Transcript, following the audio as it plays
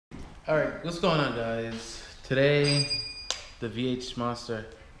Alright, what's going on, guys? Today, the VH monster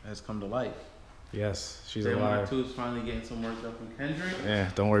has come to life. Yes, she's Today, alive. 2 is finally getting some work up from Kendrick. Yeah,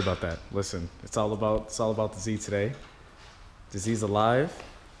 don't worry about that. Listen, it's all about the Z today. The Z's alive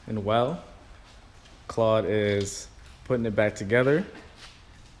and well. Claude is putting it back together.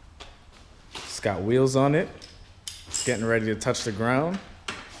 It's got wheels on it. It's getting ready to touch the ground.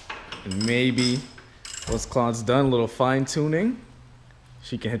 And maybe once Claude's done, a little fine tuning,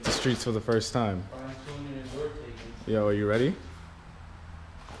 she can hit the streets for the first time. Fine tuning and door taking. Yo, are you ready?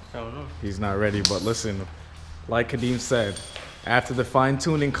 I don't know. He's not ready, but listen, like Kadeem said, after the fine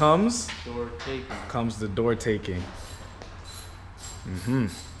tuning comes the door taking.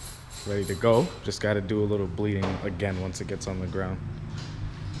 Ready to go. Just got to do a little bleeding again once it gets on the ground.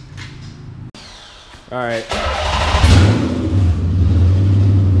 All right.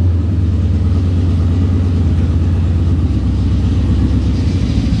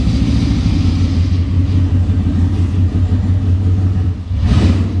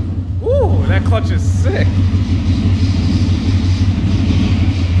 Ooh, that clutch is sick.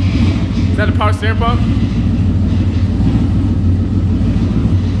 Is that a power steering pump?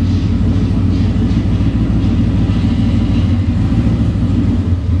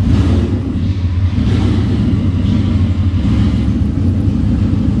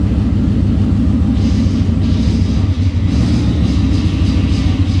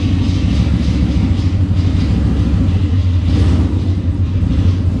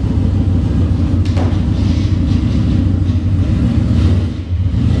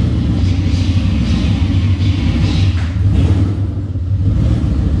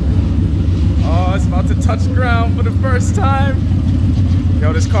 Touch ground for the first time.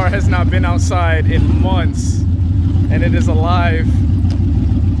 Yo, this car has not been outside in months and it is alive.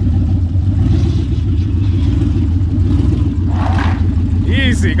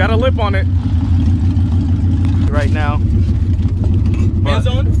 Easy, got a lip on it right now. Hands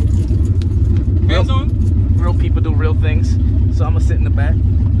on. Hands on. Real people do real things. So I'm gonna sit in the back.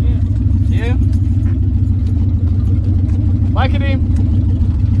 Yeah. Yeah. Bye, Kadeem.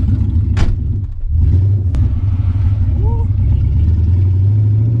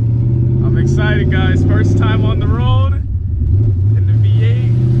 Excited, guys. First time on the road in the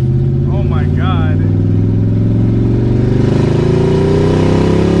V8. Oh my god.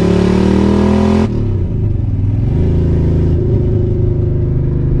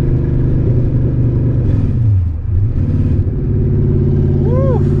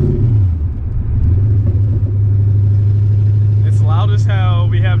 Woo. It's loud as hell.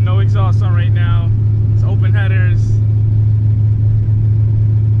 We have no exhaust on right now. It's open headers.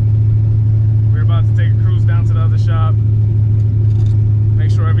 About to take a cruise down to the other shop, make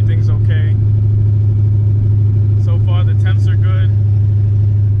sure everything's okay. So far the temps are good.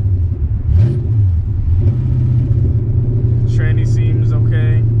 Tranny seems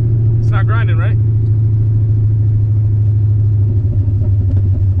okay. It's not grinding, right?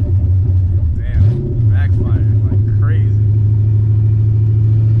 Damn, backfired like crazy.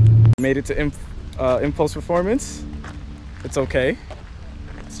 Made it to Impulse Performance. It's okay.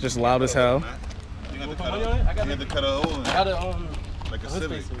 It's just loud as hell. You had to cut a hole in it. I got like a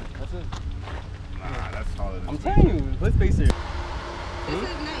Civic. That's it. Nah, that's taller than I'm telling you, hood spacer. This is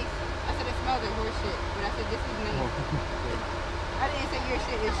nice. I said it smells like horse shit, but I said this is nice. I didn't say your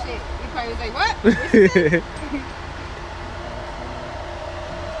shit is shit. You probably was like, what?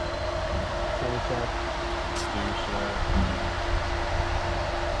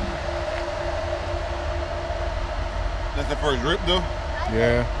 That's the first rip, though?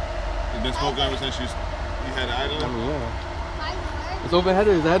 Yeah. You've been smoking ever since you had it idle? Yeah. It's open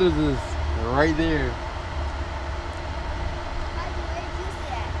headers. The headers is right there.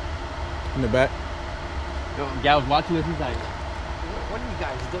 In the back. Yo, guy was watching this. He's like, "What are you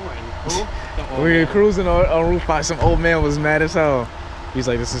guys doing?" We were cruising on Route 5. Some old man was mad as hell. He's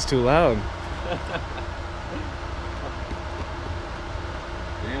like, "This is too loud."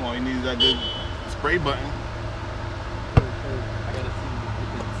 Damn, all you need is that good spray button.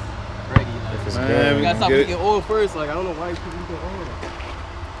 Man, we gotta stop leaking oil first. Like, I don't know why you keep leaking oil.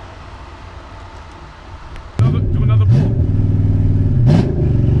 Do another pull.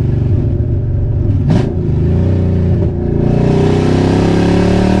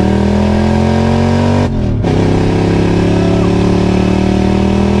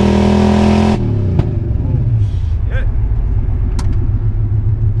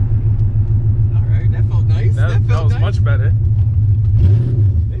 Alright, that felt nice. That was nice. Much better.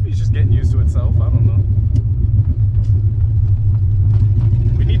 Maybe it's just getting used to itself. I don't know.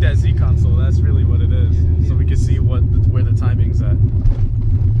 We need that Z console. That's really what it is, so we can see where the timing's at.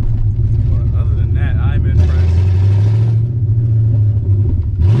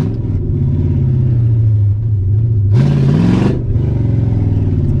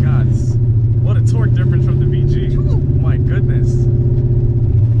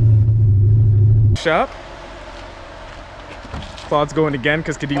 shop. Claude's going again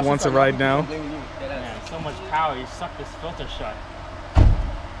because Kadeem wants a ride now. Man, so much power. You suck this filter shut.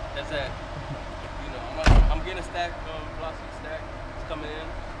 That's that. You know, I'm getting a stack of velocity stack. It's coming in.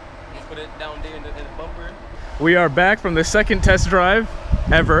 I'm gonna put it down there in the bumper. We are back from the second test drive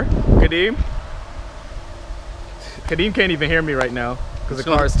ever. Kadeem can't even hear me right now because the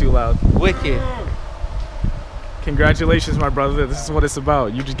car is too loud. Wicked. Congratulations, my brother. This is what it's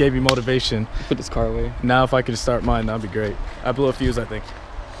about. You just gave me motivation. Put this car away. Now if I could start mine, that'd be great. I blew a fuse, I think.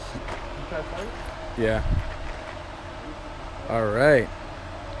 Yeah. All right.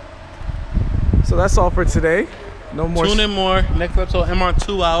 So that's all for today. No more. Tune in more. Next episode,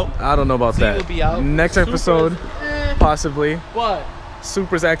 MR2 out. I don't know about Z that. will be out. Next episode, possibly. What?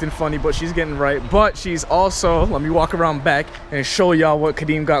 Super's acting funny, but she's getting right. But she's also, let me walk around back and show y'all what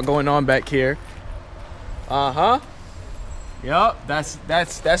Kadeem got going on back here. Yup,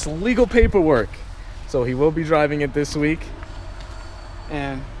 that's legal paperwork. So he will be driving it this week.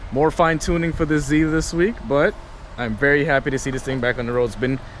 And more fine tuning for this Z this week, but I'm very happy to see this thing back on the road. It's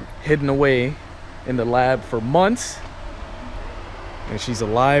been hidden away in the lab for months. And she's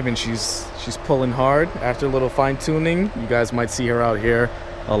alive and she's pulling hard. After a little fine tuning, you guys might see her out here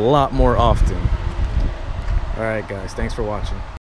a lot more often. All right, guys, thanks for watching.